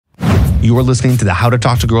You are listening to the How to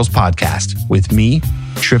Talk to Girls podcast with me,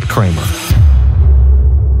 Trip Kramer.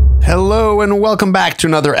 Hello and welcome back to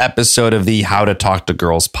another episode of the How to Talk to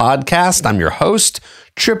Girls podcast. I'm your host,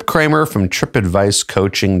 Trip Kramer from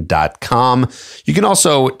tripadvicecoaching.com. You can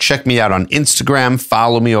also check me out on Instagram,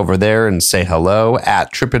 follow me over there and say hello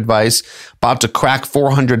at TripAdvice. About to crack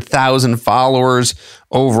 400,000 followers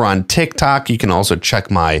over on TikTok. You can also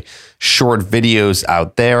check my short videos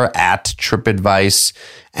out there at TripAdvice.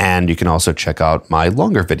 And you can also check out my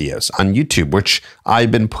longer videos on YouTube, which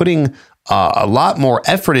I've been putting a lot more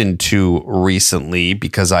effort into recently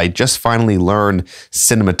because I just finally learned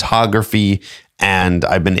cinematography and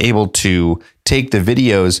I've been able to take the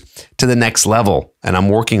videos to the next level, and I'm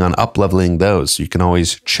working on up-leveling those. So you can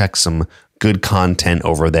always check some good content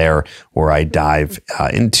over there where I dive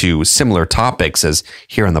into similar topics as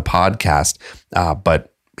here on the podcast, but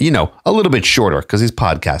a little bit shorter because these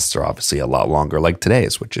podcasts are obviously a lot longer, like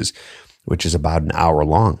today's, which is about an hour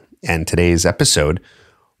long. And today's episode,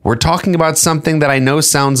 we're talking about something that I know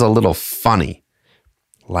sounds a little funny,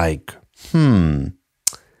 like,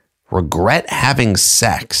 regret having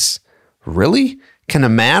sex. Really? Can a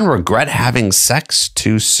man regret having sex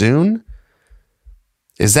too soon?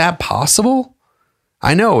 Is that possible?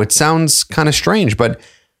 I know it sounds kind of strange, but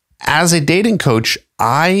as a dating coach,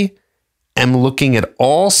 I am looking at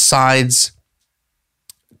all sides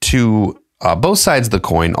to both sides of the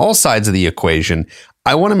coin, all sides of the equation.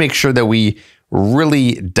 I want to make sure that we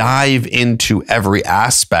really dive into every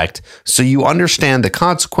aspect so you understand the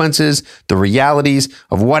consequences, the realities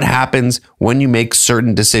of what happens when you make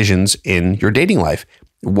certain decisions in your dating life.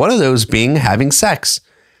 One of those being having sex,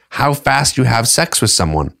 how fast you have sex with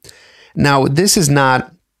someone. Now, this is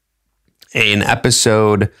not an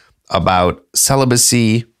episode about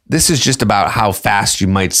celibacy. This is just about how fast you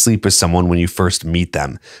might sleep with someone when you first meet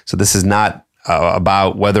them. So this is not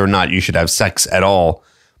about whether or not you should have sex at all.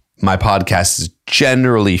 My podcast is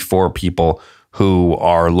generally for people who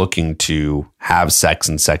are looking to have sex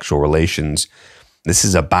and sexual relations. This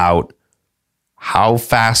is about how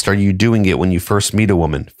fast are you doing it when you first meet a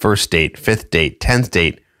woman, first date, fifth date, 10th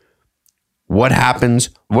date. What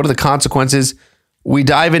happens? What are the consequences? We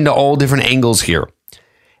dive into all different angles here.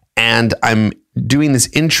 And I'm doing this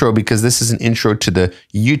intro because this is an intro to the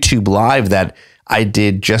YouTube Live that I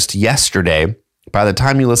did just yesterday. By the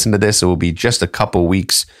time you listen to this, it will be just a couple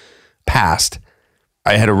weeks past.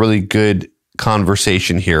 I had a really good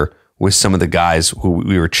conversation here with some of the guys who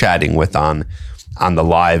we were chatting with on the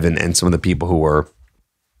live and some of the people who were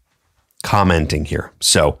commenting here.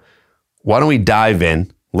 So why don't we dive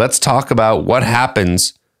in? Let's talk about what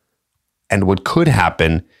happens and what could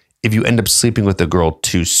happen if you end up sleeping with a girl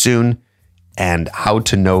too soon and how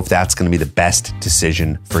to know if that's going to be the best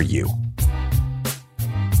decision for you.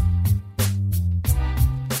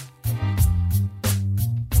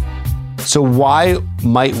 So why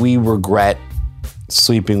might we regret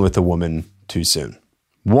sleeping with a woman too soon?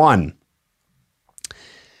 One,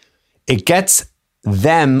 it gets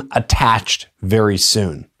them attached very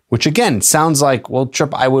soon, which again sounds like, well,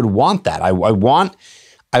 Trip, I would want that. I want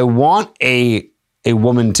a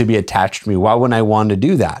woman to be attached to me. Why wouldn't I want to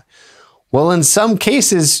do that? Well, in some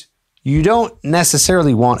cases, you don't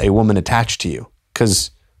necessarily want a woman attached to you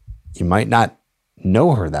because you might not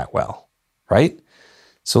know her that well, right?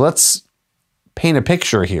 So let's paint a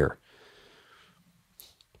picture here.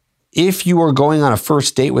 If you are going on a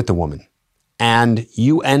first date with a woman and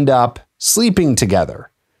you end up sleeping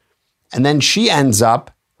together and then she ends up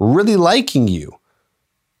really liking you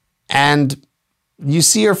and you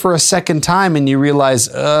see her for a second time and you realize,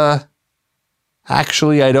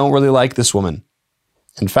 actually, I don't really like this woman.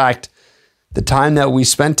 In fact, the time that we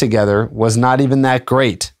spent together was not even that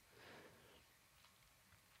great.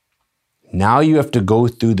 Now you have to go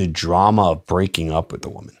through the drama of breaking up with the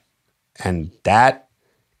woman. And that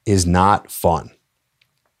is not fun.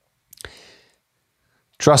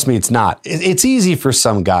 Trust me, it's not. It's easy for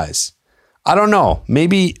some guys. I don't know.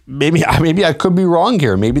 Maybe I could be wrong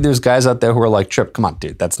here. Maybe there's guys out there who are like, Trip, come on,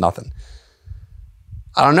 dude, that's nothing.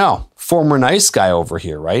 I don't know. Former nice guy over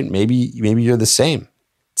here, right? Maybe you're the same.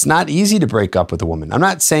 It's not easy to break up with a woman. I'm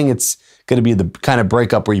not saying it's going to be the kind of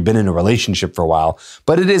breakup where you've been in a relationship for a while,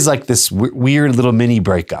 but it is like this weird little mini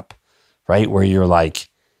breakup, right? Where you're like,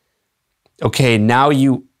 okay, now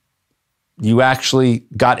you actually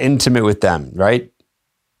got intimate with them, right?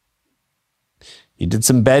 You did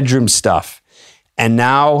some bedroom stuff and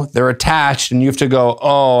now they're attached and you have to go,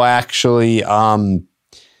 oh, actually, no,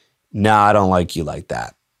 I don't like you like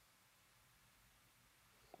that.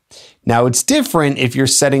 Now, it's different if you're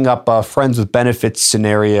setting up a friends with benefits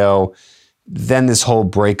scenario then this whole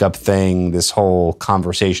breakup thing, this whole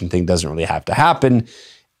conversation thing doesn't really have to happen.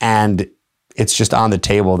 And it's just on the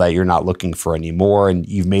table that you're not looking for anymore. And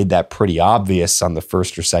you've made that pretty obvious on the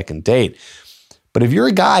first or second date. But if you're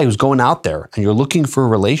a guy who's going out there and you're looking for a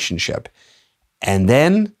relationship, and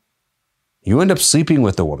then you end up sleeping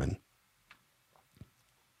with a woman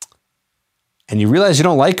and you realize you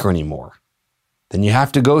don't like her anymore, then you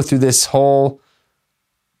have to go through this whole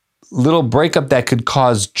little breakup that could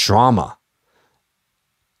cause drama.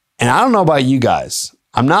 And I don't know about you guys.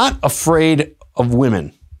 I'm not afraid of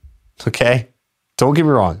women. Okay? Don't get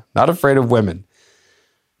me wrong. Not afraid of women.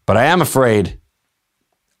 But I am afraid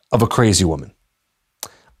of a crazy woman.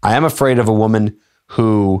 I am afraid of a woman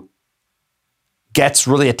who gets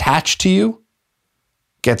really attached to you,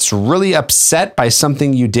 gets really upset by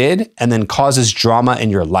something you did, and then causes drama in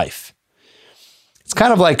your life. It's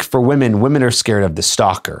kind of like for women, women are scared of the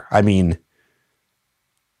stalker. I mean,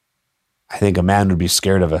 I think a man would be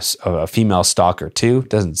scared of a female stalker too.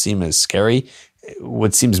 Doesn't seem as scary.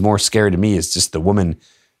 What seems more scary to me is just the woman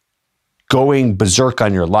going berserk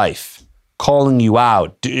on your life, calling you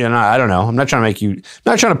out. You know, I don't know. I'm not trying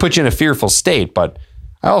to put you in a fearful state, but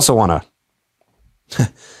I also want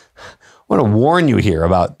to warn you here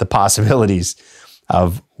about the possibilities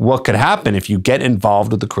of what could happen if you get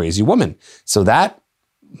involved with a crazy woman. So that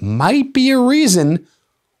might be a reason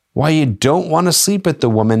why you don't want to sleep with the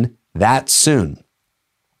woman that soon.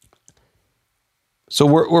 So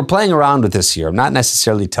we're playing around with this here. I'm not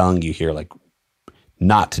necessarily telling you here like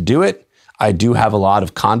not to do it. I do have a lot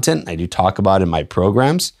of content I do talk about in my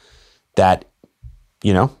programs that,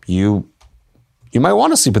 you know, you might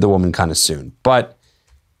want to sleep with a woman kind of soon. But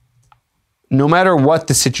no matter what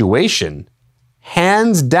the situation,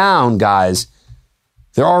 hands down, guys,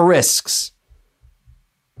 there are risks.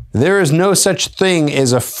 There is no such thing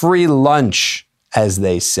as a free lunch, as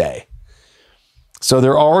they say. So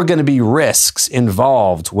there are going to be risks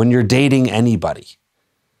involved when you're dating anybody.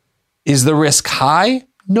 Is the risk high?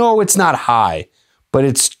 No, it's not high, but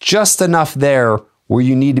it's just enough there where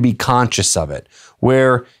you need to be conscious of it.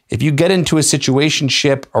 Where if you get into a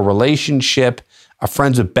situationship, a relationship, a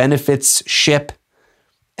friends with benefits ship,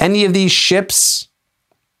 any of these ships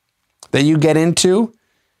that you get into,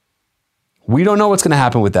 we don't know what's going to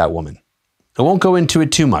happen with that woman. I won't go into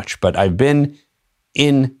it too much, but I've been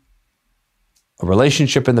in a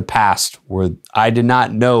relationship in the past where I did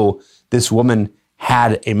not know this woman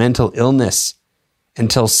had a mental illness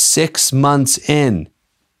until 6 months in.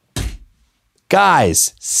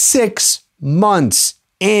 Guys, 6 months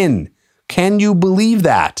in. Can you believe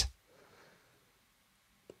that?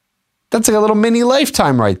 That's like a little mini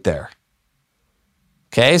lifetime right there.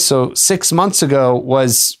 Okay, so 6 months ago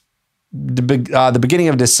was the beginning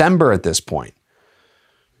of December at this point.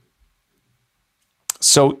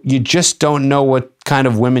 So you just don't know what kind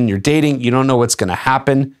of women you're dating. You don't know what's going to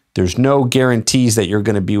happen. There's no guarantees that you're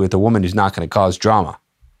going to be with a woman who's not going to cause drama.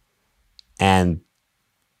 And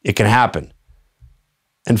it can happen.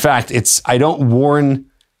 In fact, I don't warn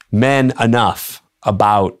men enough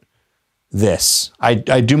about this. I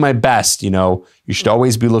do my best. You know, you should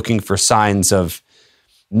always be looking for signs of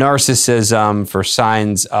narcissism, for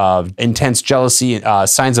signs of intense jealousy,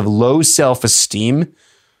 signs of low self-esteem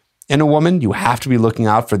in a woman. You have to be looking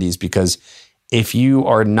out for these, because if you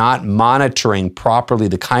are not monitoring properly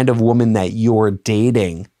the kind of woman that you're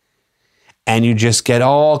dating, and you just get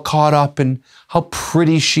all caught up in how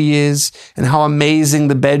pretty she is and how amazing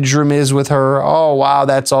the bedroom is with her. Oh, wow,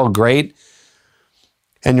 that's all great.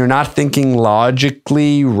 And you're not thinking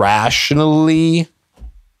logically, rationally,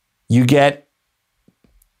 you get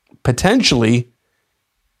potentially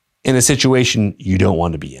in a situation you don't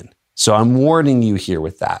want to be in. So I'm warning you here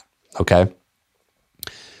with that, okay?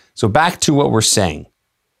 So back to what we're saying.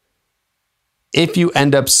 If you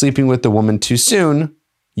end up sleeping with the woman too soon,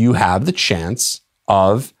 you have the chance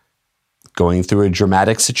of going through a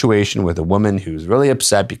dramatic situation with a woman who's really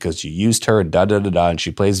upset because you used her and and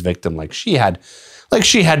she plays victim like she had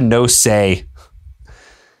no say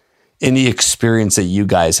in the experience that you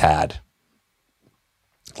guys had.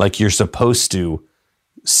 Like you're supposed to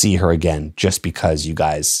see her again just because you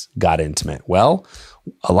guys got intimate. Well,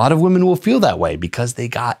 a lot of women will feel that way because they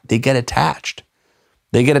get attached.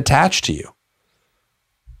 They get attached to you.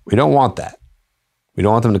 We don't want that. We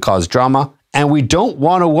don't want them to cause drama, and we don't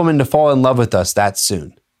want a woman to fall in love with us that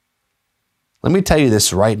soon. Let me tell you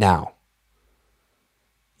this right now.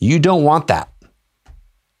 You don't want that.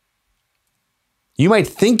 You might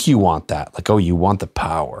think you want that. Like, oh, you want the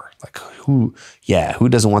power. Like, who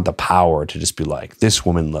doesn't want the power to just be like, this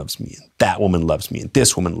woman loves me, and that woman loves me, and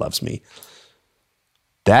this woman loves me.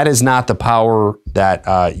 That is not the power that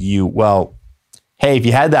hey, if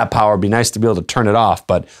you had that power, it'd be nice to be able to turn it off,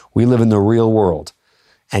 but we live in the real world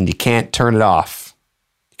and you can't turn it off.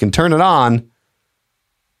 You can turn it on,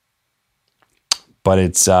 but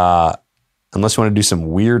it's, unless you want to do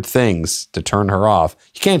some weird things to turn her off,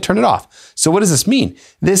 you can't turn it off. So what does this mean?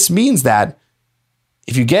 This means that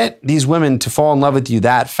if you get these women to fall in love with you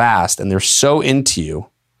that fast and they're so into you,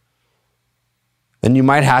 then you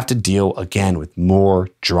might have to deal again with more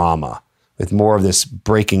drama, with more of this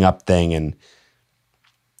breaking up thing. And,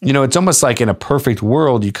 you know, it's almost like in a perfect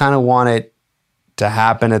world, you kind of want it to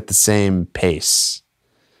happen at the same pace.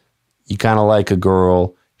 You kind of like a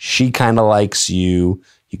girl, she kind of likes you.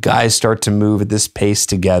 You guys start to move at this pace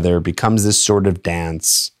together, becomes this sort of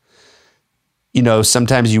dance. You know,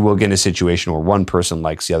 sometimes you will get in a situation where one person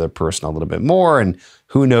likes the other person a little bit more, and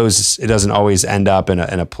who knows, it doesn't always end up in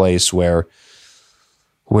a place where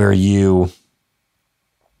you,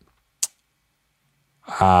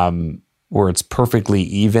 where it's perfectly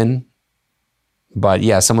even. But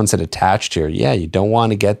yeah, someone said attached here. Yeah, you don't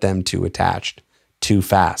want to get them too attached too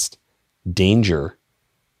fast. Danger.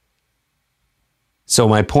 So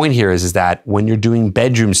my point here is that when you're doing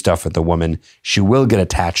bedroom stuff with a woman, she will get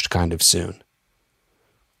attached kind of soon.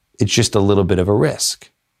 It's just a little bit of a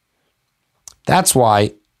risk. That's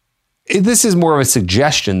why this is more of a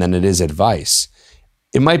suggestion than it is advice.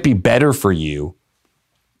 It might be better for you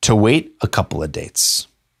to wait a couple of dates.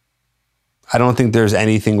 I don't think there's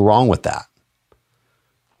anything wrong with that,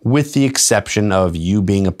 with the exception of you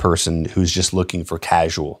being a person who's just looking for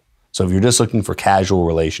casual. So if you're just looking for casual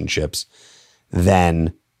relationships,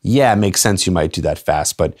 then yeah, it makes sense you might do that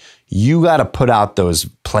fast, but you got to put out those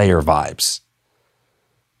player vibes.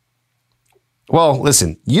 Well,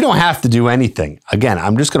 listen, you don't have to do anything. Again,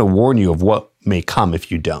 I'm just going to warn you of what may come if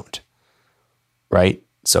you don't, right?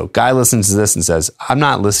 So guy listens to this and says, I'm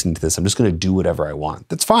not listening to this. I'm just going to do whatever I want.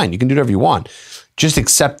 That's fine. You can do whatever you want. Just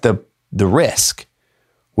accept the risk,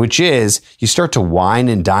 which is you start to wine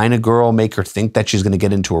and dine a girl, make her think that she's going to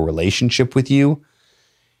get into a relationship with you.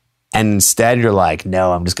 And instead you're like,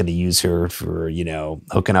 no, I'm just going to use her for, you know,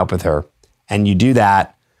 hooking up with her. And you do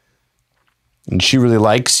that and she really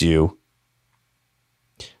likes you.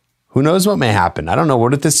 Who knows what may happen? I don't know.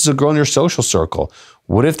 What if this is a girl in your social circle?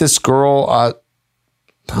 What if this girl, I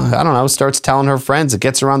don't know, starts telling her friends, it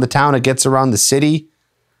gets around the town, it gets around the city?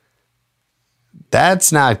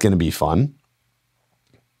 That's not going to be fun.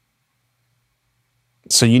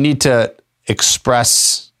 So you need to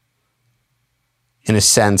express, in a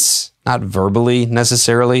sense, not verbally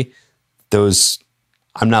necessarily, those,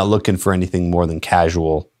 I'm not looking for anything more than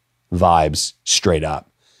casual vibes straight up.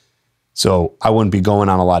 So I wouldn't be going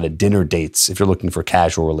on a lot of dinner dates if you're looking for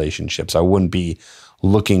casual relationships. I wouldn't be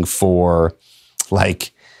looking for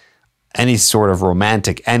like any sort of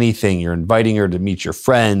romantic anything. You're inviting her to meet your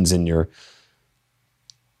friends and you're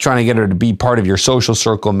trying to get her to be part of your social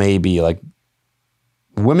circle maybe. Like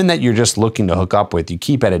women that you're just looking to hook up with, you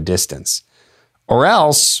keep at a distance. Or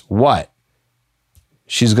else what?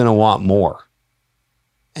 She's going to want more.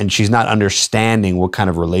 And she's not understanding what kind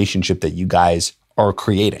of relationship that you guys are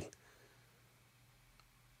creating.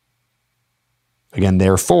 Again,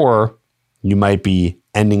 therefore, you might be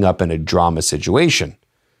ending up in a drama situation.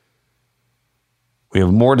 We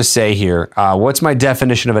have more to say here. What's my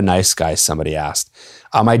definition of a nice guy? Somebody asked.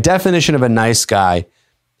 My definition of a nice guy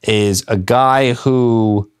is a guy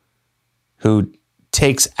who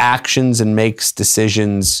takes actions and makes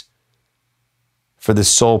decisions for the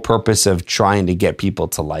sole purpose of trying to get people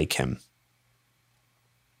to like him.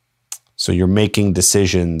 So you're making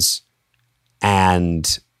decisions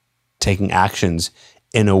and taking actions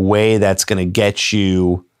in a way that's going to get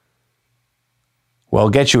you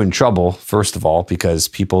in trouble, first of all, because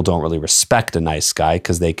people don't really respect a nice guy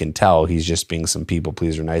because they can tell he's just being some people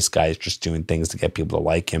pleaser nice guy. He's just doing things to get people to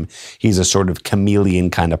like him. He's a sort of chameleon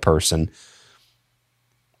kind of person.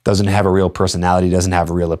 Doesn't have a real personality, doesn't have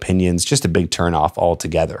real opinions, just a big turnoff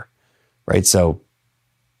altogether, right? So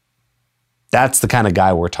that's the kind of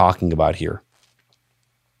guy we're talking about here.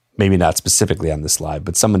 Maybe not specifically on this slide,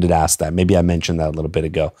 but someone did ask that. Maybe I mentioned that a little bit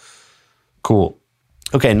ago. Cool.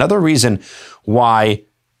 Okay, another reason why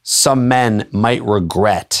some men might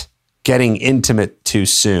regret getting intimate too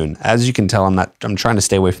soon. As you can tell, I'm trying to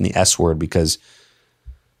stay away from the S word because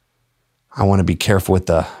I want to be careful with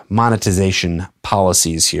the monetization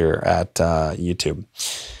policies here at YouTube.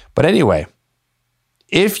 But anyway,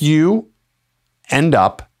 if you end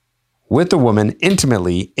up with a woman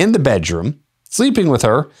intimately in the bedroom, sleeping with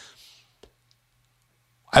her,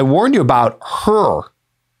 I warned you about her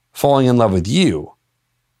falling in love with you,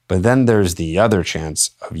 but then there's the other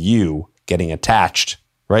chance of you getting attached,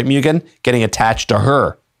 right, Mugen? Getting attached to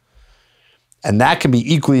her. And that can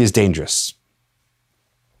be equally as dangerous.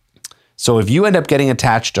 So if you end up getting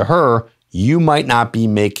attached to her, you might not be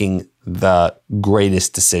making the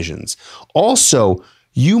greatest decisions. Also,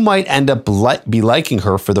 you might end up be liking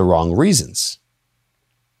her for the wrong reasons.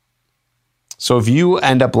 So if you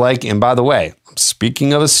end up liking, and by the way,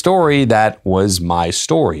 speaking of a story, that was my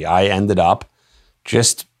story. I ended up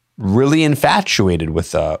just really infatuated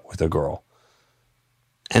with a girl.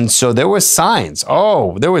 And so there were signs.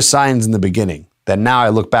 Oh, there were signs in the beginning that now I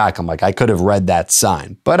look back, I'm like, I could have read that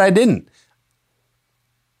sign, but I didn't.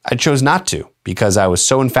 I chose not to because I was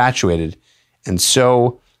so infatuated and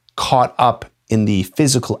so caught up in the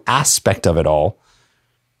physical aspect of it all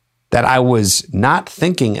that I was not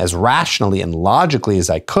thinking as rationally and logically as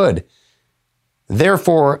I could.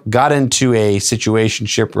 Therefore, got into a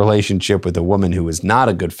situationship relationship with a woman who was not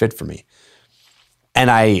a good fit for me. And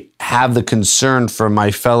I have the concern for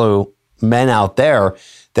my fellow men out there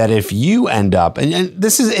that if you end up, and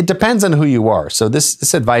it depends on who you are. So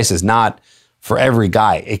this advice is not for every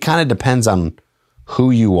guy. It kind of depends on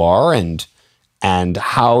who you are and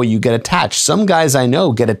how you get attached. Some guys I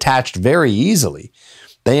know get attached very easily.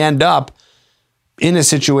 They end up in a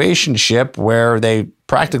situationship where they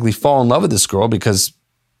practically fall in love with this girl because,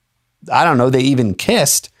 I don't know, they even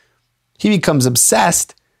kissed. He becomes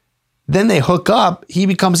obsessed. Then they hook up. He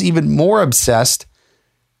becomes even more obsessed.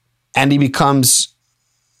 And he becomes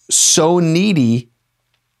so needy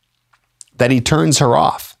that he turns her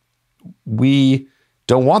off. We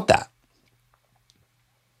don't want that.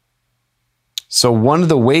 So one of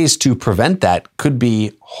the ways to prevent that could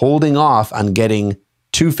be holding off on getting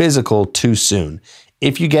too physical too soon.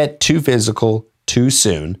 If you get too physical too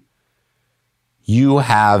soon, you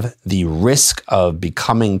have the risk of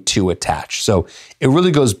becoming too attached. So it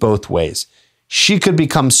really goes both ways. She could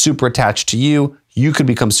become super attached to you. You could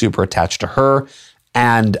become super attached to her.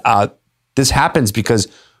 And this happens because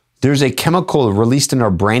there's a chemical released in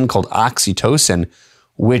our brain called oxytocin,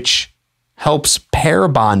 which helps pair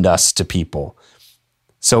bond us to people.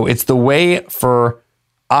 So it's the way for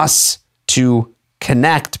us to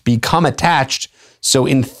connect, become attached. So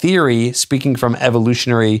in theory, speaking from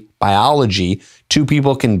evolutionary biology, two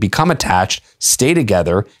people can become attached, stay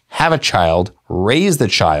together, have a child, raise the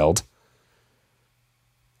child,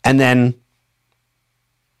 and then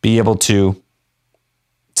be able to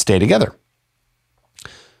stay together.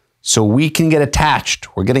 So we can get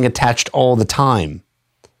attached. We're getting attached all the time.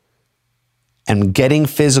 And getting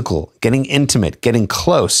physical, getting intimate, getting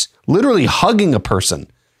close, literally hugging a person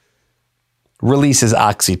releases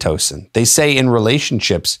oxytocin. They say in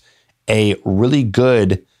relationships, a really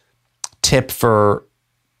good tip for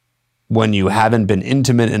when you haven't been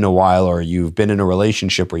intimate in a while or you've been in a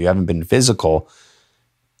relationship where you haven't been physical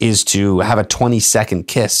is to have a 20-second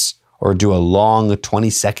kiss or do a long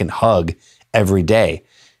 20-second hug every day.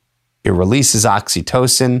 It releases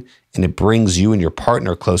oxytocin and it brings you and your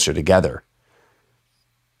partner closer together.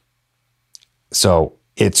 So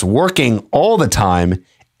it's working all the time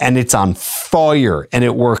and it's on fire and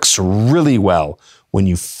it works really well when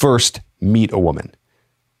you first meet a woman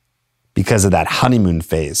because of that honeymoon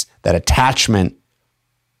phase. That attachment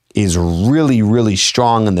is really, really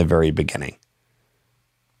strong in the very beginning.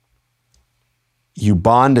 You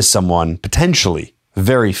bond to someone potentially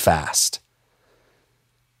very fast.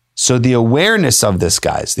 So the awareness of this,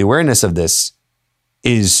 guys, the awareness of this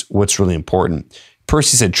is what's really important.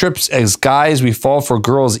 Percy said, Trips, as guys, we fall for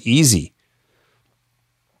girls easy.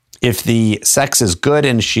 If the sex is good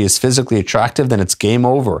and she is physically attractive, then it's game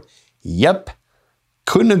over. Yep.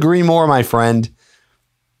 Couldn't agree more, my friend.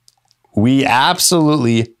 We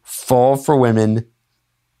absolutely fall for women.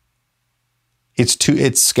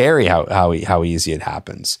 It's scary how easy it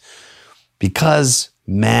happens because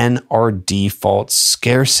men are default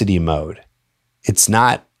scarcity mode. It's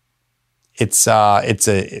not, it's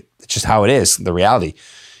just how it is, the reality.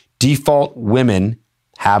 Default women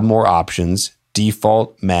have more options.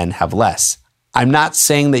 Default men have less. I'm not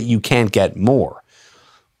saying that you can't get more,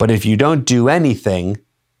 but if you don't do anything,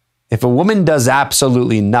 if a woman does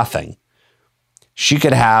absolutely nothing, she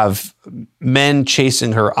could have men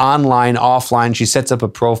chasing her online, offline. She sets up a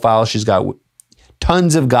profile. She's got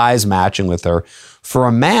tons of guys matching with her. For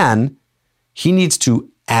a man, he needs to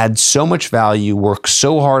add so much value, work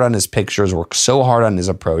so hard on his pictures, work so hard on his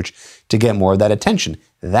approach to get more of that attention.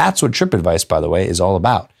 That's what TripAdvice, by the way, is all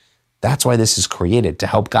about. That's why this is created, to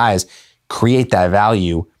help guys create that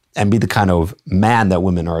value and be the kind of man that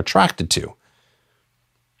women are attracted to.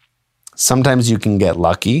 Sometimes you can get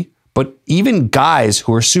lucky, but even guys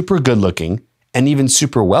who are super good looking and even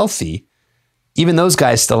super wealthy, even those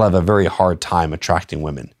guys still have a very hard time attracting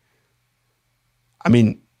women. I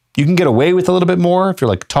mean, You can get away with a little bit more if you're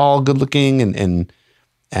like tall, good looking,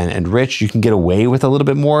 and rich. You can get away with a little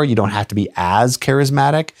bit more. You don't have to be as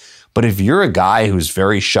charismatic. But if you're a guy who's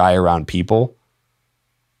very shy around people,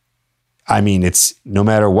 I mean, it's no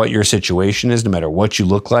matter what your situation is, no matter what you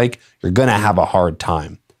look like, you're going to have a hard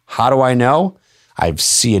time. How do I know? I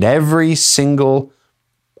see it every single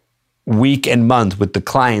week and month with the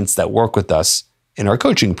clients that work with us in our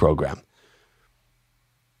coaching program.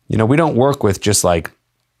 You know, we don't work with just like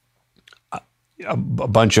a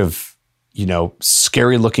bunch of, you know,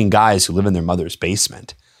 scary looking guys who live in their mother's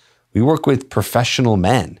basement. We work with professional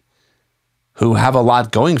men who have a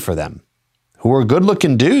lot going for them, who are good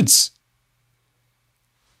looking dudes.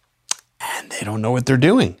 And they don't know what they're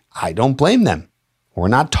doing. I don't blame them. We're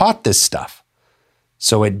not taught this stuff.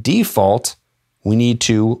 So at default, we need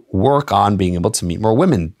to work on being able to meet more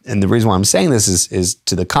women. And the reason why I'm saying this is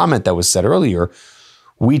to the comment that was said earlier,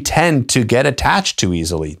 we tend to get attached too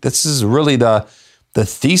easily. This is really the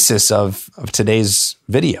thesis of today's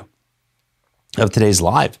video, of today's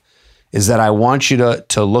live, is that I want you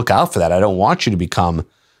to look out for that. I don't want you to become,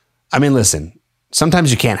 I mean, listen,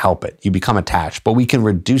 sometimes you can't help it. You become attached, but we can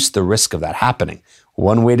reduce the risk of that happening.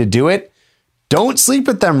 One way to do it, don't sleep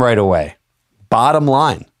with them right away. Bottom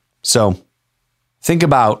line. So think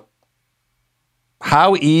about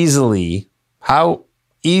how easy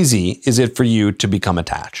is it for you to become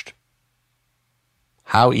attached?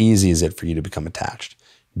 How easy is it for you to become attached?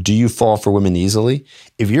 Do you fall for women easily?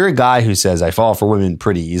 If you're a guy who says, I fall for women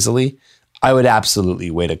pretty easily, I would absolutely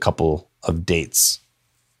wait a couple of dates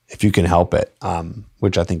if you can help it,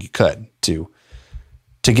 which I think you could, to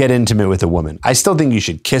get intimate with a woman. I still think you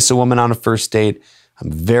should kiss a woman on a first date.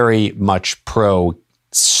 I'm very much pro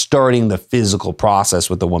starting the physical process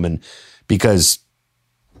with a woman because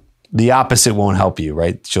the opposite won't help you,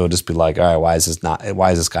 right? She'll just be like, all right, why is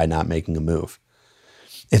this guy not making a move?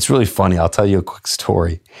 It's really funny. I'll tell you a quick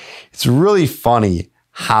story. It's really funny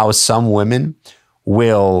how some women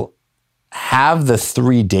will have the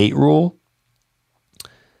 3-date rule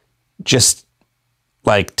just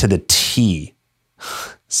like to the T.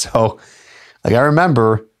 So like I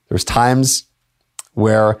remember there's times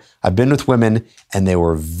where I've been with women and they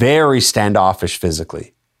were very standoffish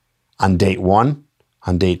physically on date 1,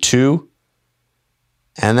 on date 2,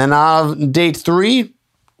 and then on date 3,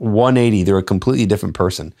 180. They're a completely different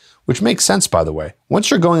person, which makes sense, by the way. Once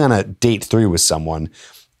you're going on a date 3 with someone,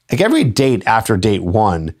 like every date after date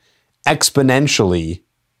 1, exponentially,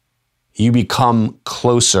 you become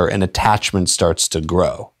closer and attachment starts to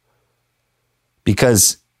grow.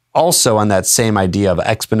 Because also on that same idea of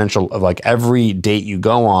exponential, of like every date you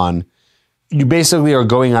go on, you basically are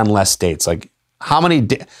going on less dates. Like how many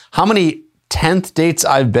 10th dates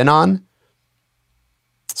I've been on?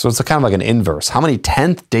 So it's kind of like an inverse. How many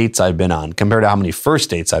 10th dates I've been on compared to how many first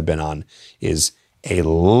dates I've been on is a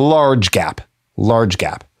large gap. Large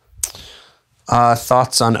gap.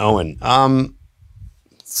 Thoughts on Owen?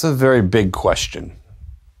 It's a very big question.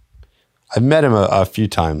 I've met him a few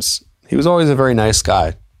times. He was always a very nice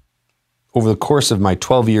guy. Over the course of my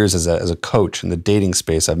 12 years as a coach in the dating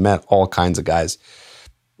space, I've met all kinds of guys,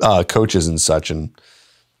 coaches and such. And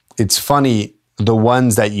it's funny, the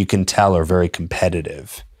ones that you can tell are very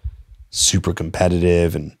competitive, super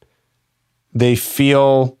competitive, and they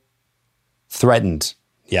feel threatened.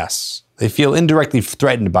 Yes. They feel indirectly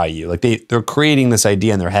threatened by you. Like they're creating this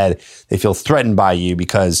idea in their head. They feel threatened by you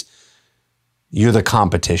because you're the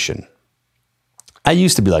competition. I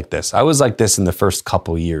used to be like this. I was like this in the first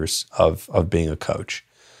couple years of being a coach.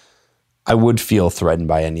 I would feel threatened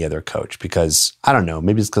by any other coach because, I don't know,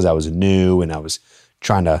 maybe it's because I was new and I was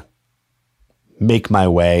trying to make my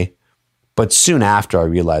way. But soon after I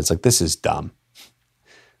realized, like, this is dumb.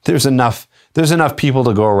 There's enough people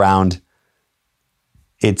to go around.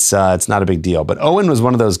 It's not a big deal. But Owen was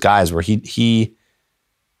one of those guys where he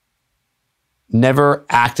never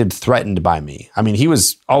acted threatened by me. I mean, he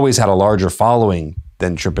was always had a larger following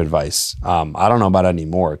than TripAdvice. I don't know about it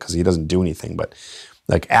anymore because he doesn't do anything. But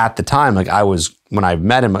like at the time, like when I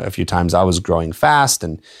met him a few times, I was growing fast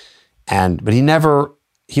but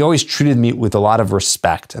he always treated me with a lot of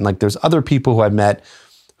respect. And like there's other people who I've met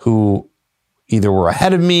who either were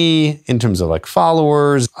ahead of me in terms of like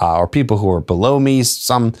followers or people who are below me,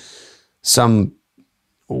 some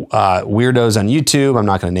weirdos on YouTube. I'm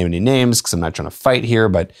not going to name any names because I'm not trying to fight here,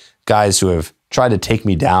 but guys who have tried to take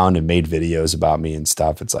me down and made videos about me and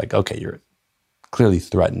stuff. It's like, okay, you're clearly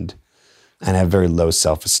threatened and have very low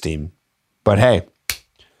self-esteem. But hey,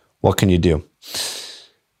 what can you do?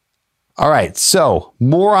 All right, so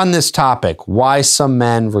more on this topic, why some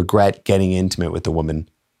men regret getting intimate with a woman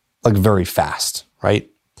like very fast, right?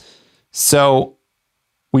 So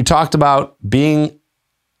we talked about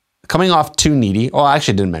coming off too needy. Oh, I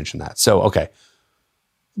actually didn't mention that. So, okay.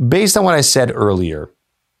 Based on what I said earlier,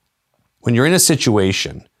 when you're in a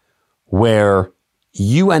situation where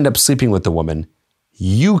you end up sleeping with the woman,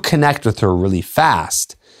 you connect with her really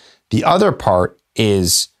fast. The other part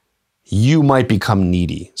is you might become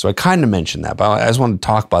needy. So I kind of mentioned that, but I just want to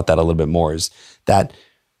talk about that a little bit more, is that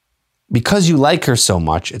because you like her so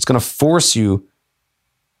much, it's going to forces you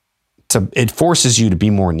to be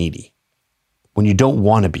more needy when you don't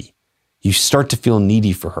want to be. You start to feel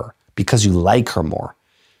needy for her because you like her more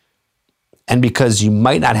and because you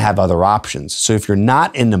might not have other options. So if you're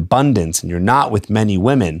not in abundance and you're not with many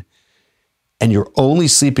women and you're only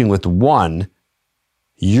sleeping with one,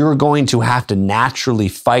 you're going to have to naturally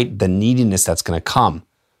fight the neediness that's going to come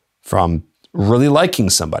from really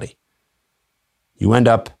liking somebody. You end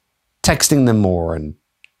up texting them more and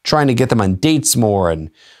trying to get them on dates more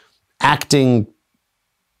and acting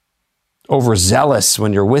overzealous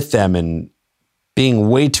when you're with them and being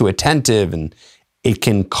way too attentive. And it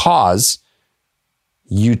can cause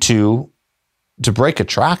you to break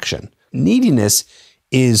attraction. Neediness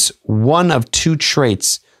is one of two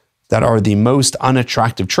traits that are the most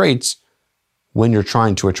unattractive traits when you're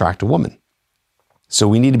trying to attract a woman. So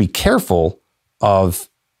we need to be careful of,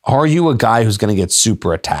 are you a guy who's going to get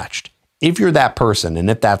super attached? If you're that person, and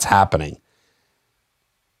if that's happening,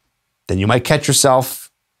 then you might catch yourself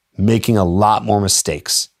making a lot more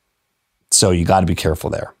mistakes. So you got to be careful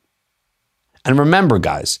there. And remember,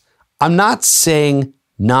 guys, I'm not saying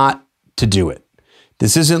not to do it.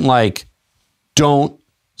 This isn't like, don't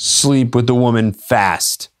sleep with a woman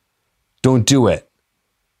fast. Don't do it.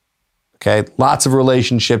 Okay. Lots of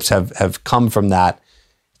relationships have come from that.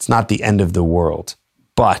 It's not the end of the world,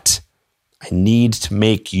 but I need to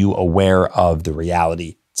make you aware of the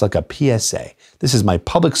reality. It's like a PSA. This is my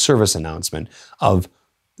public service announcement of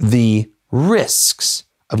the risks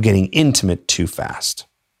of getting intimate too fast.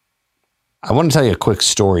 I want to tell you a quick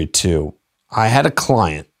story too. I had a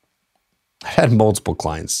client. I had multiple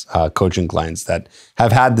clients, coaching clients that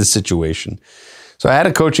have had this situation. So I had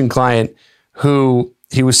a coaching client who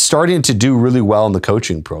he was starting to do really well in the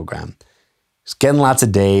coaching program. He was getting lots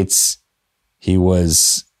of dates. He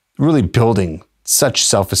was really building such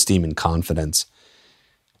self-esteem and confidence.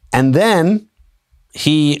 And then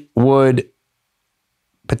he would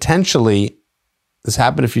potentially, this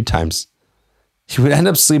happened a few times, he would end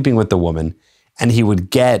up sleeping with the woman and he would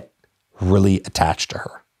get really attached to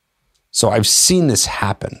her. So I've seen this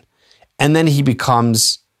happen. And then he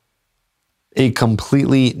becomes a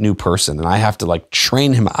completely new person. And I have to like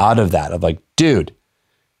train him out of that, of like, dude,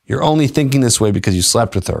 you're only thinking this way because you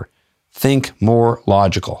slept with her. Think more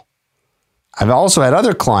logical. I've also had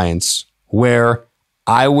other clients where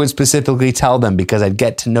I would specifically tell them, because I'd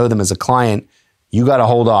get to know them as a client, you got to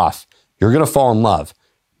hold off. You're going to fall in love.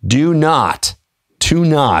 Do not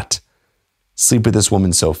sleep with this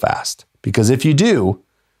woman so fast. Because if you do,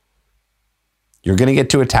 you're going to get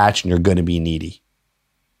too attached and you're going to be needy.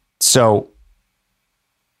 So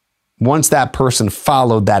once that person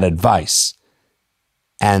followed that advice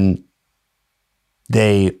and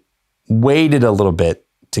they waited a little bit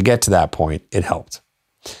to get to that point, it helped.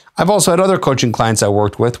 I've also had other coaching clients I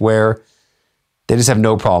worked with where they just have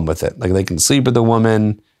no problem with it. Like they can sleep with a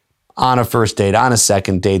woman on a first date, on a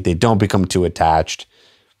second date. They don't become too attached.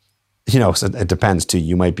 You know, so it depends too.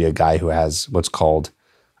 You might be a guy who has what's called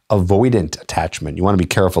avoidant attachment. You want to be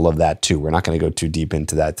careful of that too. We're not going to go too deep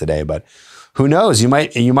into that today, but who knows? You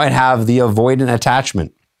might have the avoidant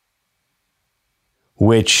attachment,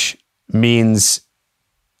 which means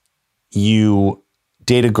you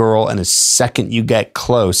date a girl and the second you get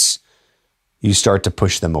close, you start to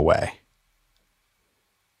push them away.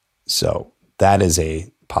 So that is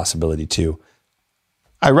a possibility too.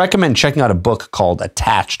 I recommend checking out a book called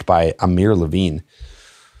Attached by Amir Levine.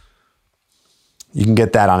 You can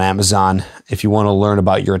get that on Amazon if you want to learn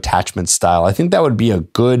about your attachment style. I think that would be a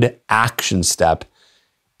good action step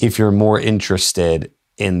if you're more interested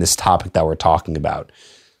in this topic that we're talking about.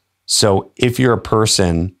 So if you're a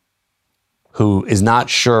person who is not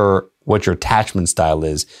sure what your attachment style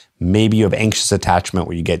is, maybe you have anxious attachment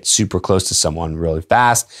where you get super close to someone really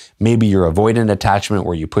fast. Maybe you're avoidant attachment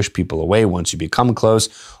where you push people away once you become close.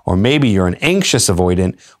 Or maybe you're an anxious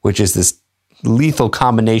avoidant, which is this lethal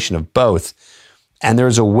combination of both. And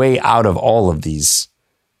there's a way out of all of these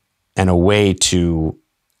and a way to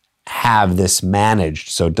have this managed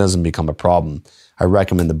so it doesn't become a problem. I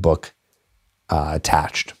recommend the book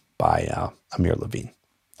Attached by Amir Levine.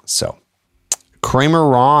 So, Kramer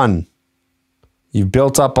Ron, you've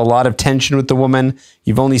built up a lot of tension with the woman.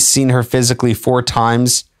 You've only seen her physically 4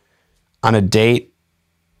 times on a date.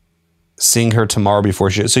 seeing her tomorrow before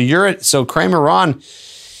she. So Kramer Ron,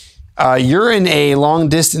 you're in a long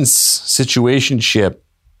distance situationship.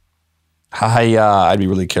 I'd be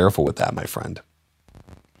really careful with that, my friend.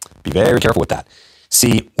 Be very careful with that.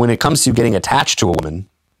 See, when it comes to getting attached to a woman,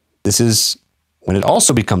 this is when it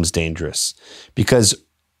also becomes dangerous. Because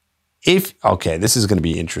this is going to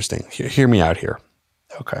be interesting. Hear me out here.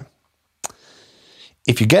 Okay.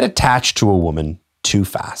 If you get attached to a woman too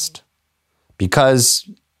fast, because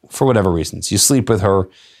for whatever reasons, you sleep with her,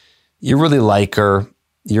 you really like her,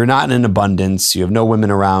 you're not in an abundance, you have no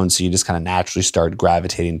women around, so you just kind of naturally start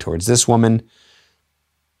gravitating towards this woman.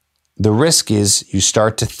 The risk is you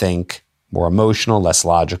start to think more emotional, less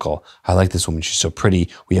logical. I like this woman. She's so pretty.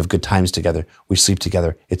 We have good times together. We sleep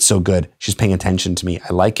together. It's so good. She's paying attention to me.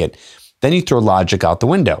 I like it. Then you throw logic out the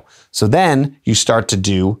window. So then you start to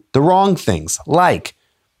do the wrong things, like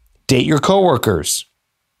date your coworkers,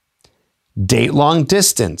 date long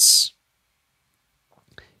distance,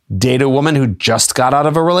 date a woman who just got out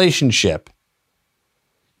of a relationship,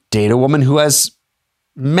 date a woman who has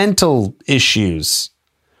mental issues,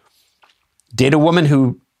 date a woman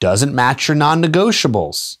who doesn't match your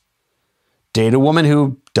non-negotiables, date a woman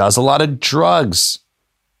who does a lot of drugs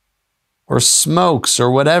or smokes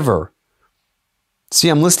or whatever. See,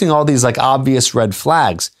 I'm listing all these like obvious red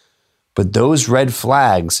flags, but those red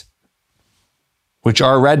flags, which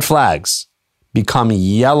are red flags, become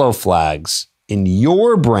yellow flags in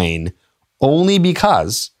your brain only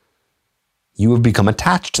because you have become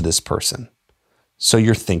attached to this person. So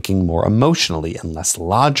you're thinking more emotionally and less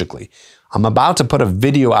logically. I'm about to put a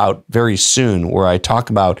video out very soon where I talk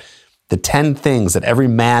about the 10 things that every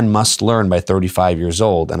man must learn by 35 years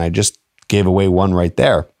old. And I just gave away one right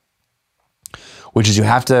there, which is you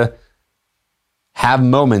have to have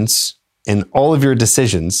moments in all of your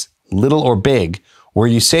decisions, little or big, where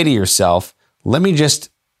you say to yourself, let me just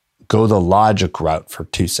go the logic route for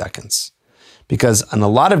 2 seconds. Because on a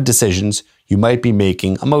lot of decisions, you might be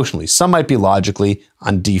making emotionally. Some might be logically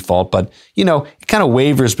on default, but it kind of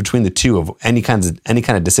wavers between the two of any kind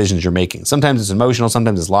of decisions you're making. Sometimes it's emotional,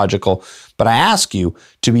 sometimes it's logical. But I ask you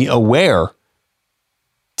to be aware,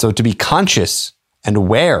 so to be conscious and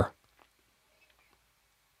aware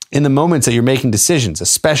in the moments that you're making decisions,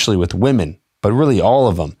 especially with women, but really all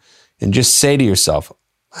of them, and just say to yourself,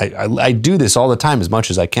 I do this all the time as much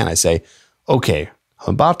as I can. I say, okay,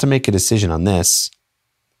 I'm about to make a decision on this.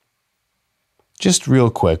 Just real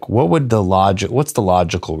quick, what's the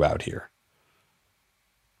logical route here?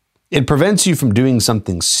 It prevents you from doing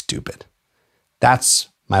something stupid. That's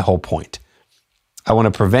my whole point. I want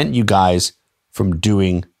to prevent you guys from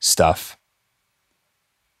doing stuff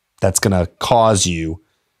that's going to cause you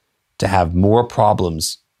to have more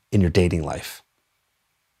problems in your dating life.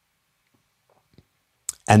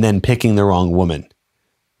 And then picking the wrong woman.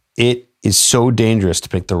 It is so dangerous to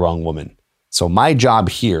pick the wrong woman. So my job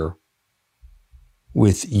here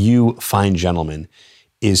with you fine gentlemen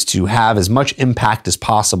is to have as much impact as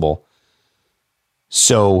possible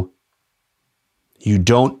so you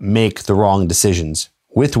don't make the wrong decisions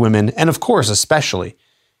with women and of course, especially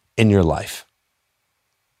in your life.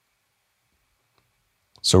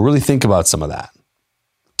 So really think about some of that.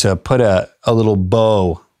 To put a little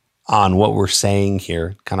bow on what we're saying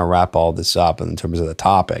here, kind of wrap all this up in terms of the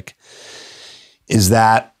topic, is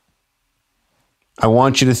that I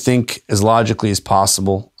want you to think as logically as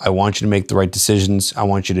possible. I want you to make the right decisions. I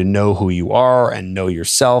want you to know who you are and know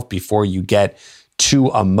yourself before you get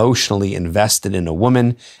too emotionally invested in a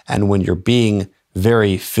woman. And when you're being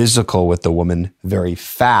very physical with the woman very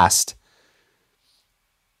fast,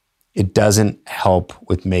 it doesn't help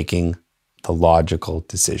with making the logical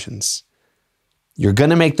decisions. You're going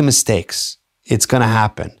to make the mistakes. It's going to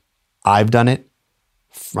happen. I've done it.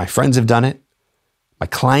 My friends have done it. My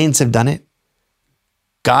clients have done it.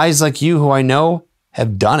 Guys like you who I know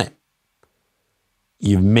have done it.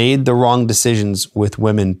 You've made the wrong decisions with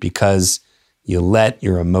women because you let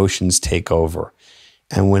your emotions take over.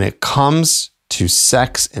 And when it comes to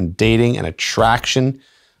sex and dating and attraction,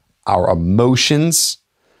 our emotions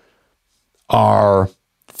are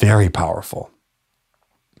very powerful.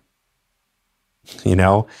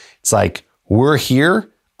 It's like we're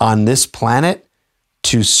here on this planet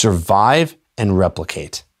to survive and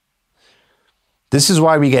replicate. This is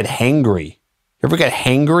why we get hangry. You ever get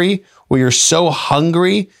hangry where you're so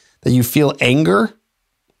hungry that you feel anger?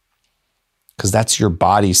 Because that's your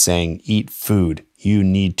body saying, eat food. You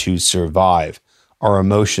need to survive. Our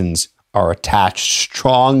emotions are attached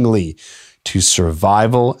strongly to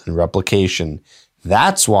survival and replication.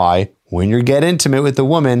 That's why when you get intimate with a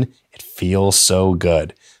woman, it feels so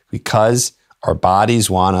good because our bodies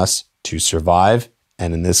want us to survive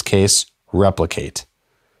and in this case, replicate.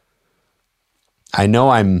 I know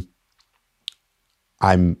I'm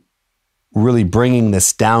really bringing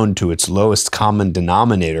this down to its lowest common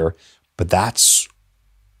denominator, but that's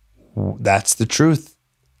the truth,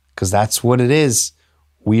 because that's what it is.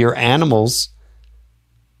 We are animals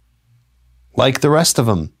like the rest of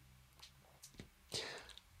them.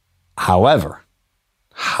 However,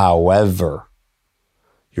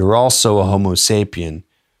 you're also a Homo sapien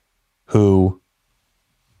who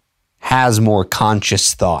has more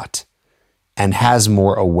conscious thought and has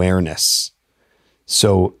more awareness.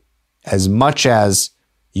 So as much as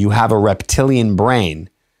you have a reptilian brain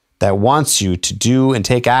that wants you to do and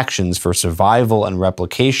take actions for survival and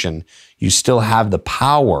replication, you still have the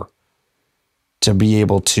power to be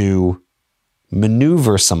able to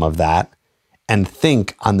maneuver some of that and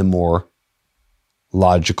think on the more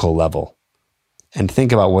logical level and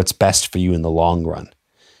think about what's best for you in the long run.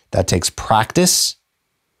 That takes practice,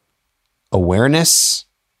 awareness,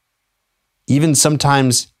 even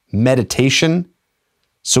sometimes meditation,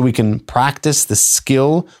 so we can practice the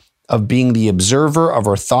skill of being the observer of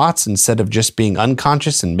our thoughts instead of just being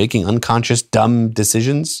unconscious and making unconscious, dumb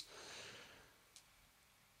decisions.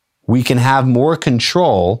 We can have more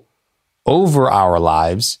control over our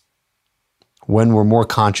lives when we're more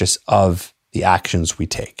conscious of the actions we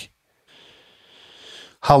take.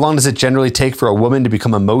 How long does it generally take for a woman to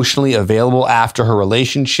become emotionally available after her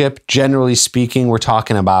relationship? Generally speaking, we're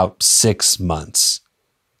talking about 6 months.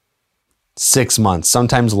 6 months,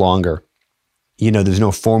 sometimes longer. There's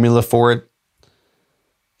no formula for it.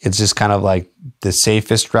 It's just kind of like the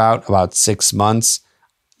safest route, about 6 months.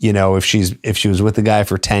 If she was with the guy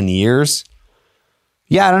for 10 years,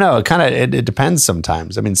 I don't know. It depends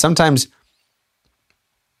sometimes. I mean, sometimes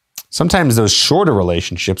those shorter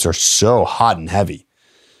relationships are so hot and heavy.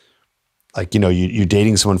 Like, you're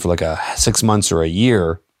dating someone for like 6 months or a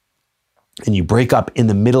year, and you break up in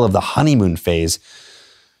the middle of the honeymoon phase,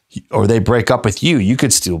 or they break up with you, you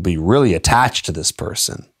could still be really attached to this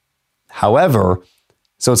person. However,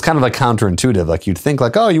 so it's kind of like counterintuitive. Like you'd think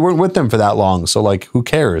like, oh, you weren't with them for that long, so like, who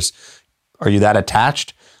cares? Are you that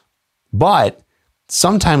attached? But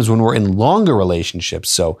sometimes when we're in longer relationships,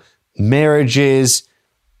 so marriages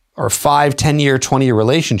or 5, 10-year, 20-year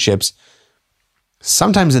relationships,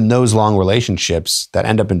 sometimes in those long relationships that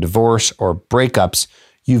end up in divorce or breakups,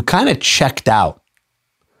 you've kind of checked out.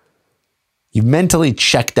 You've mentally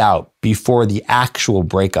checked out before the actual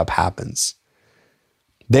breakup happens.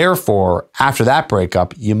 Therefore, after that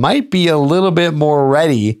breakup, you might be a little bit more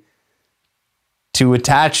ready to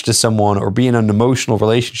attach to someone or be in an emotional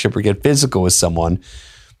relationship or get physical with someone,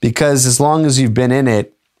 because as long as you've been in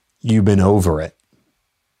it, you've been over it.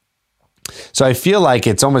 So I feel like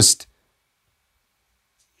it's almost,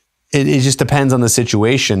 it just depends on the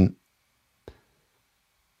situation.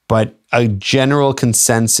 But a general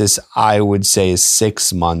consensus, I would say, is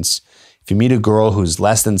 6 months. If you meet a girl who's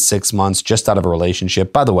less than 6 months just out of a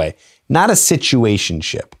relationship, by the way, not a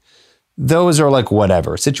situationship. Those are like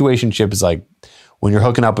whatever. Situationship is like when you're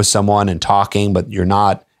hooking up with someone and talking, but you're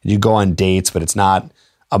not, you go on dates, but it's not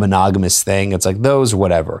a monogamous thing. It's like those,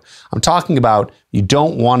 whatever. I'm talking about you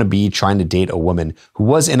don't want to be trying to date a woman who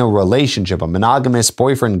was in a relationship, a monogamous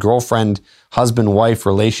boyfriend, girlfriend, husband, wife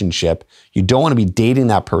relationship. You don't want to be dating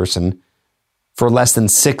that person for less than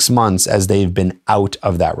 6 months as they've been out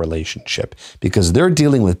of that relationship, because they're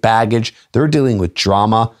dealing with baggage, they're dealing with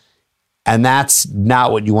drama, and that's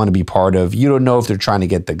not what you want to be part of. You don't know if they're trying to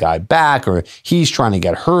get the guy back or he's trying to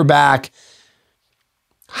get her back.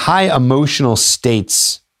 High emotional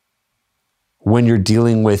states when you're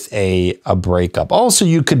dealing with a breakup. Also,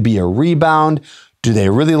 you could be a rebound. Do they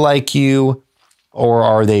really like you? Or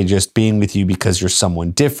are they just being with you because you're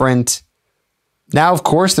someone different? Now, of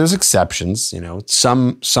course, there's exceptions.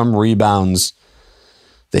 Some rebounds,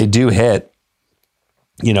 they do hit.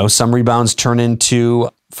 Some rebounds turn into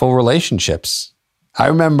full relationships. I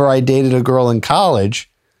remember I dated a girl in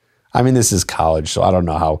college. I mean, this is college, so I don't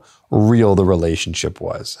know how real the relationship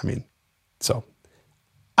was. So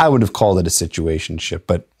I would have called it a situationship,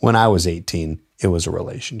 but when I was 18, it was a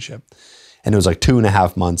relationship. And it was like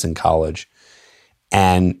 2.5 months in college.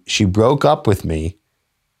 And she broke up with me,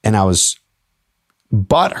 and I was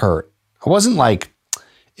butthurt.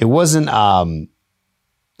 It wasn't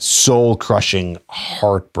soul-crushing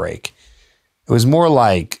heartbreak. It was more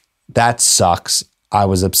like, that sucks. I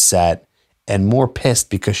was upset and more pissed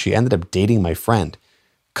because she ended up dating my friend.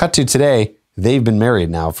 Cut to today, they've been married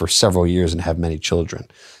now for several years and have many children.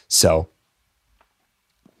 So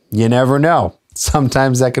you never know.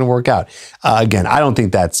 Sometimes that can work out. Again, I don't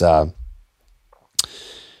think that's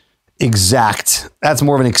exact. That's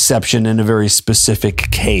more of an exception in a very specific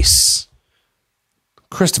case.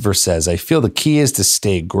 Christopher says, I feel the key is to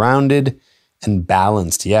stay grounded and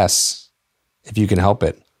balanced. Yes, if you can help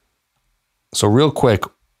it. So real quick,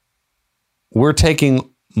 we're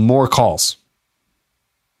taking more calls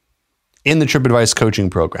in the TripAdvice coaching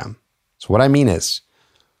program. So what I mean is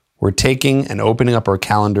we're taking and opening up our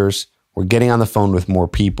calendars. We're getting on the phone with more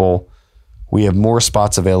people. We have more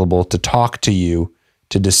spots available to talk to you,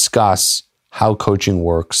 to discuss how coaching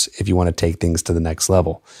works if you want to take things to the next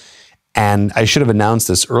level. And I should have announced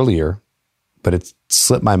this earlier, but it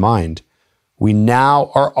slipped my mind. We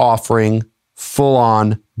now are offering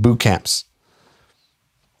full-on boot camps.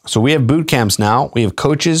 So we have boot camps now. We have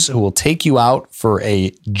coaches who will take you out for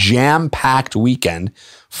a jam-packed weekend,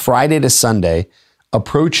 Friday to Sunday,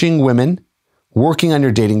 approaching women, working on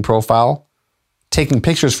your dating profile, taking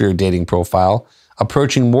pictures for your dating profile,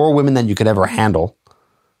 approaching more women than you could ever handle,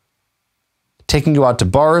 taking you out to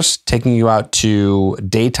bars, taking you out to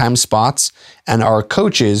daytime spots, and our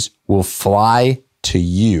coaches will fly to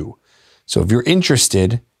you. So if you're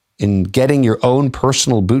interested in getting your own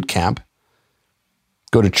personal boot camp,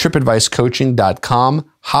 go to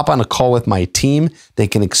tripadvicecoaching.com, hop on a call with my team. They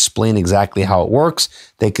can explain exactly how it works.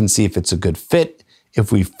 They can see if it's a good fit,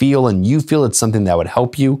 if we feel and you feel it's something that would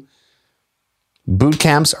help you. Boot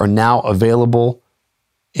camps are now available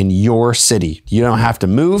in your city. You don't have to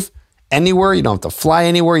move anywhere. You don't have to fly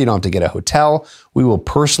anywhere. You don't have to get a hotel. We will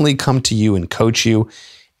personally come to you and coach you.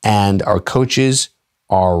 And our coaches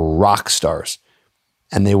are rock stars.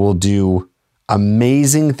 And they will do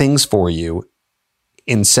amazing things for you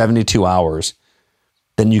in 72 hours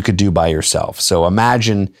than you could do by yourself. So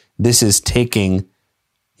imagine this is taking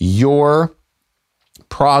your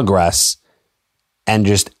progress and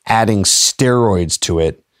just adding steroids to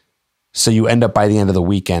it. So you end up by the end of the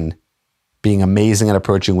weekend being amazing at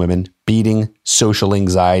approaching women, beating social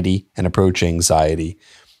anxiety and approach anxiety,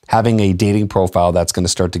 having a dating profile that's going to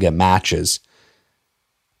start to get matches,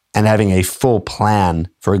 and having a full plan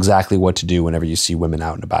for exactly what to do whenever you see women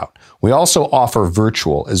out and about. We also offer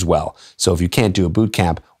virtual as well. So if you can't do a boot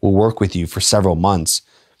camp, we'll work with you for several months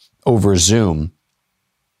over Zoom,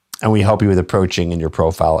 and we help you with approaching and your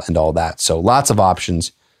profile and all that. So lots of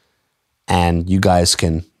options, and you guys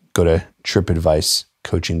can go to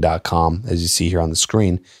tripadvicecoaching.com, as you see here on the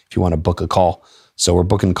screen, if you want to book a call. So we're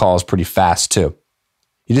booking calls pretty fast too.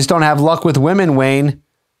 You just don't have luck with women, Wayne.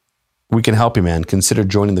 We can help you, man. Consider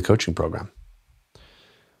joining the coaching program.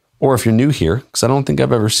 Or if you're new here, because I don't think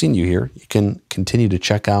I've ever seen you here, you can continue to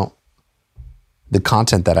check out the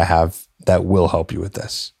content that I have that will help you with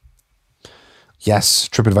this. Yes,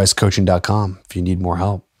 tripadvicecoaching.com if you need more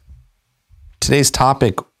help. Today's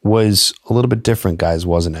topic was a little bit different, guys,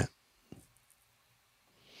 wasn't it?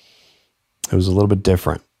 It was a little bit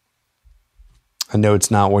different. I know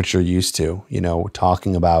it's not what you're used to,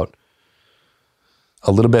 talking about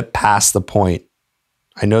a little bit past the point.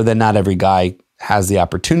 I know that not every guy has the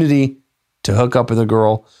opportunity to hook up with a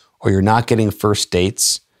girl, or you're not getting first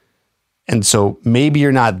dates. And so maybe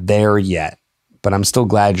you're not there yet, but I'm still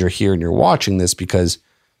glad you're here and you're watching this, because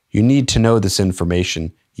you need to know this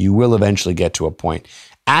information. You will eventually get to a point.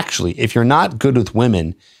 Actually, if you're not good with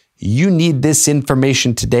women, you need this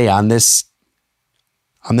information today on this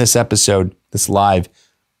episode, this live,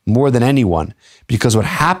 more than anyone, because what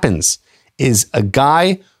happens is a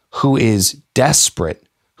guy who is desperate,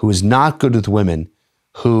 who is not good with women,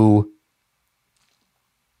 who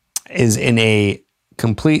is in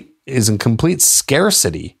complete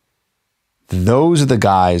scarcity. Those are the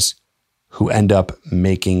guys who end up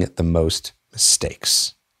making the most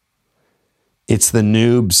mistakes. It's the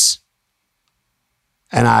noobs.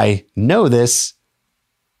 And I know this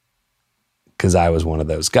because I was one of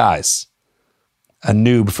those guys. A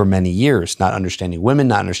noob for many years, not understanding women,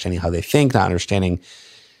 not understanding how they think, not understanding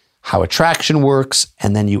how attraction works.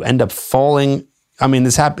 And then you end up falling. I mean,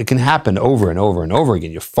 it can happen over and over and over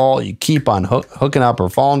again. You keep on hooking up or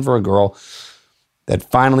falling for a girl that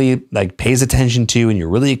finally pays attention to you, and you're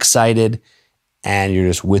really excited, and you're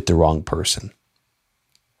just with the wrong person.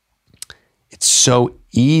 It's so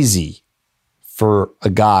easy for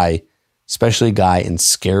a guy, especially a guy in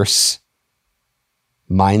scarce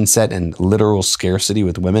mindset and literal scarcity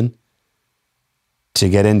with women, to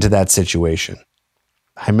get into that situation.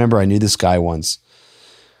 I remember I knew this guy once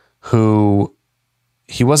who,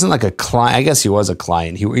 he wasn't like a client. I guess he was a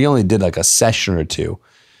client. He only did like a session or two.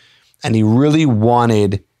 And he really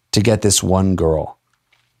wanted to get this one girl.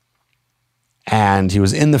 And he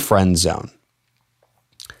was in the friend zone.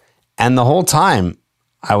 And the whole time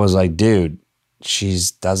I was like, dude, she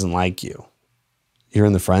doesn't like you. You're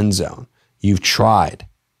in the friend zone. You've tried.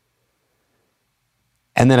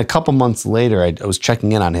 And then a couple months later, I was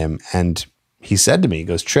checking in on him, and he said to me, he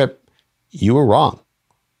goes, Trip, you were wrong.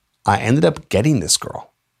 I ended up getting this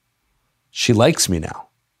girl. She likes me now.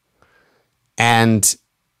 And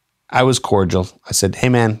I was cordial. I said, hey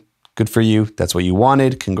man, good for you. That's what you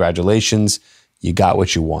wanted. Congratulations. You got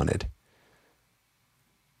what you wanted.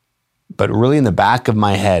 But really in the back of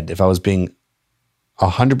my head, if I was being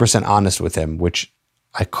 100% honest with him, which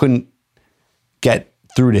I couldn't get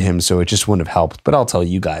through to him, so it just wouldn't have helped. But I'll tell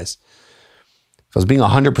you guys, if I was being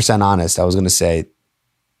 100% honest, I was going to say,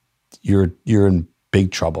 you're in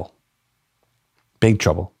big trouble. Big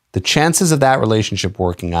trouble. The chances of that relationship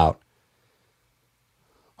working out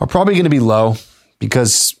are probably going to be low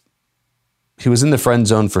because he was in the friend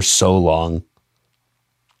zone for so long.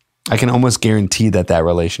 I can almost guarantee that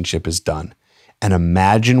relationship is done. And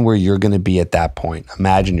imagine where you're going to be at that point.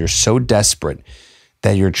 Imagine you're so desperate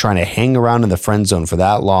that you're trying to hang around in the friend zone for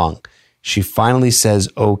that long. She finally says,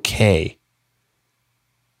 okay.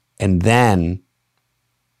 And then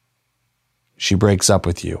she breaks up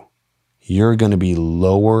with you. You're going to be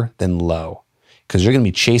lower than low because you're going to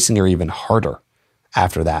be chasing her even harder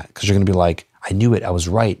after that because you're going to be like, I knew it. I was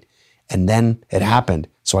right. And then it happened.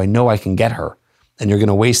 So I know I can get her. And you're going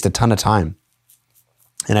to waste a ton of time.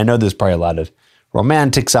 And I know there's probably a lot of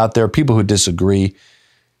romantics out there, people who disagree.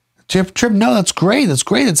 Trip, no, that's great. That's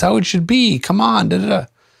great. That's how it should be. Come on. Da, da, da.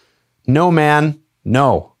 No, man.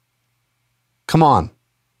 No. Come on.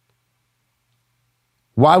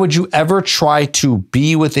 Why would you ever try to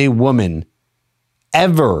be with a woman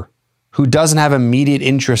ever who doesn't have immediate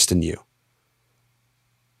interest in you?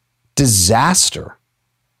 Disaster.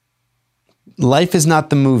 Life is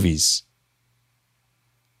not the movies.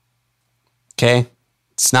 Okay?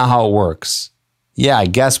 It's not how it works. Yeah, I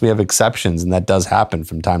guess we have exceptions, and that does happen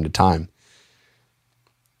from time to time.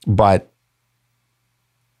 But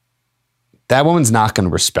that woman's not going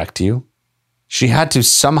to respect you. She had to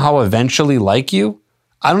somehow eventually like you.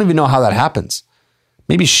 I don't even know how that happens.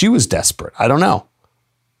 Maybe she was desperate. I don't know.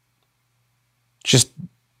 Just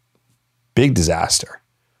big disaster.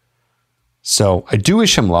 So I do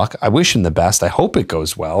wish him luck. I wish him the best. I hope it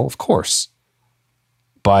goes well, of course.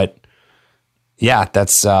 But yeah,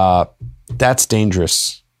 that's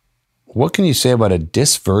dangerous. What can you say about a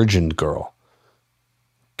disvirgined girl?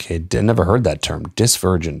 Okay, I never heard that term,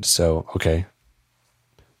 disvirgined. So, okay.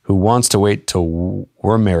 Who wants to wait till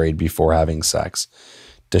we're married before having sex?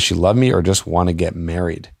 Does she love me or just want to get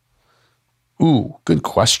married? Ooh, good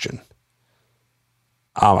question.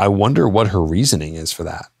 I wonder what her reasoning is for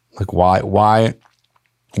that. Like, why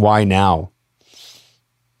now?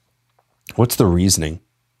 What's the reasoning?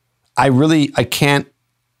 I can't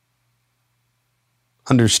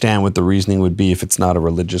understand what the reasoning would be if it's not a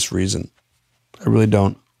religious reason. I really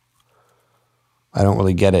don't. I don't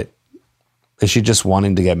really get it. Is she just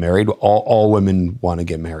wanting to get married? All women want to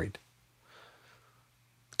get married.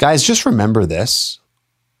 Guys, just remember this.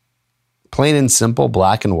 Plain and simple,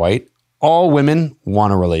 black and white. All women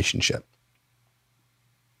want a relationship.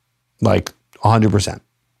 Like 100%.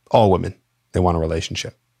 All women, they want a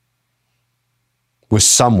relationship with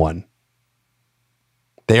someone.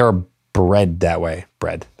 They are bred that way.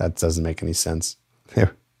 Bred. That doesn't make any sense.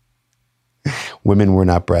 Women were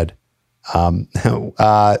not bred. Born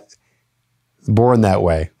that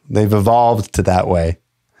way. They've evolved to that way.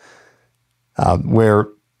 Where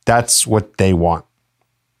that's what they want.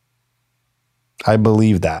 I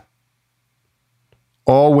believe that.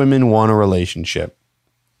 All women want a relationship.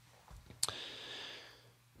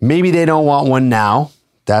 Maybe they don't want one now.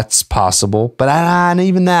 That's possible. But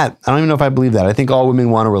even that, I don't even know if I believe that. I think all women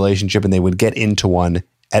want a relationship and they would get into one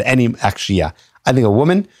at any, actually, yeah. I think a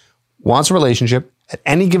woman wants a relationship at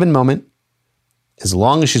any given moment as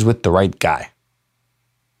long as she's with the right guy.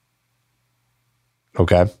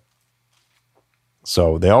 Okay?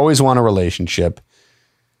 So they always want a relationship.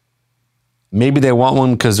 Maybe they want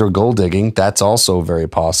one because they're gold digging. That's also very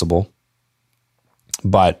possible.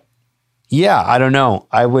 But yeah, I don't know.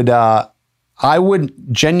 I would not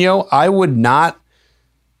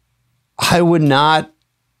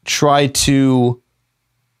try to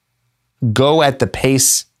go at the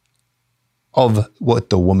pace of what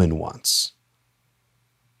the woman wants.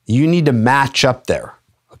 You need to match up there.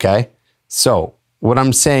 Okay. So what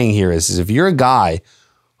I'm saying here is if you're a guy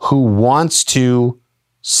who wants to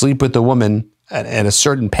sleep with a woman at a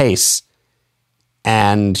certain pace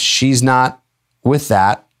and she's not with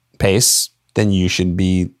that pace, then you should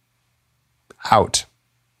be out.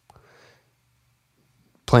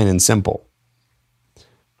 Plain and simple.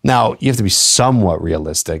 Now, you have to be somewhat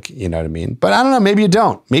realistic, you know what I mean? But I don't know, maybe you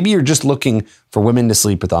don't. Maybe you're just looking for women to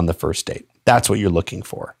sleep with on the first date. That's what you're looking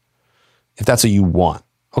for. If that's what you want,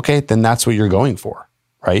 okay, then that's what you're going for.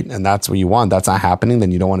 right? And that's what you want. That's not happening,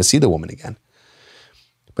 then you don't want to see the woman again.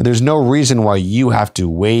 But there's no reason why you have to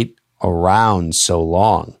wait around so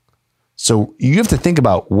long. So you have to think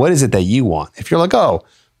about, what is it that you want? If you're like, oh,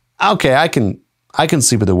 okay, I can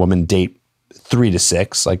sleep with a woman, date 3 to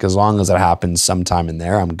 6, like as long as it happens sometime in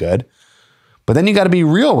there, I'm good. But then you got to be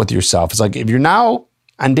real with yourself. It's like, if you're now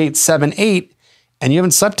on date 7, 8, and you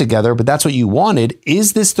haven't slept together, but that's what you wanted,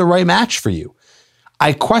 is this the right match for you?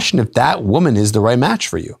 I question if that woman is the right match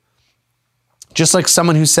for you. Just like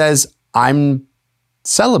someone who says, I'm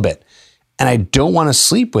celibate and I don't want to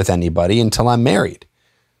sleep with anybody until I'm married.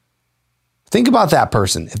 Think about that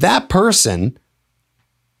person. If that person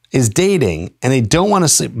is dating and they don't want to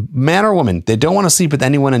sleep, man or woman, they don't want to sleep with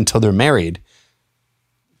anyone until they're married,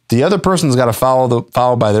 the other person's got to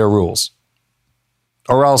follow by their rules.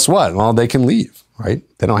 Or else what? Well, they can leave, right?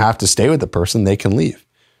 They don't have to stay with the person. They can leave.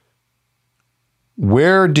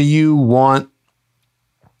 Where do you want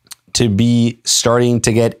to be starting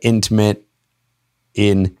to get intimate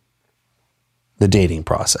in the dating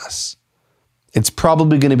process? It's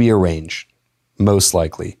probably going to be a range, most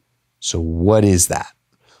likely. So what is that?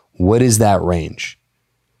 What is that range?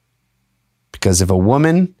 Because if a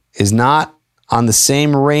woman is not on the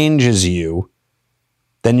same range as you,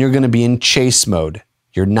 then you're going to be in chase mode.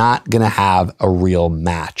 You're not going to have a real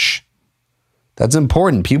match. That's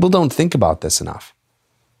important. People don't think about this enough.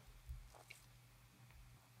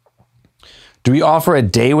 Do we offer a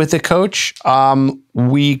day with a coach?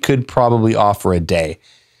 We could probably offer a day.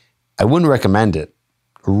 I wouldn't recommend it.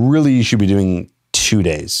 Really, you should be doing 2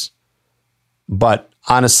 days. But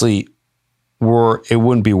honestly, it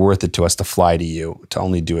wouldn't be worth it to us to fly to you to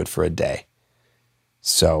only do it for a day.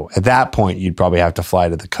 So at that point, you'd probably have to fly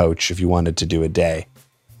to the coach if you wanted to do a day.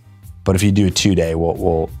 But if you do a 2 day,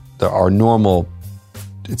 our normal,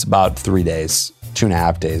 it's about 3 days,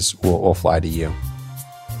 2.5 days, we'll fly to you.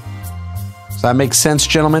 Does that make sense,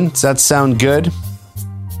 gentlemen? Does that sound good?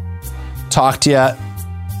 Talk to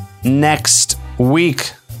you next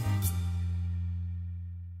week.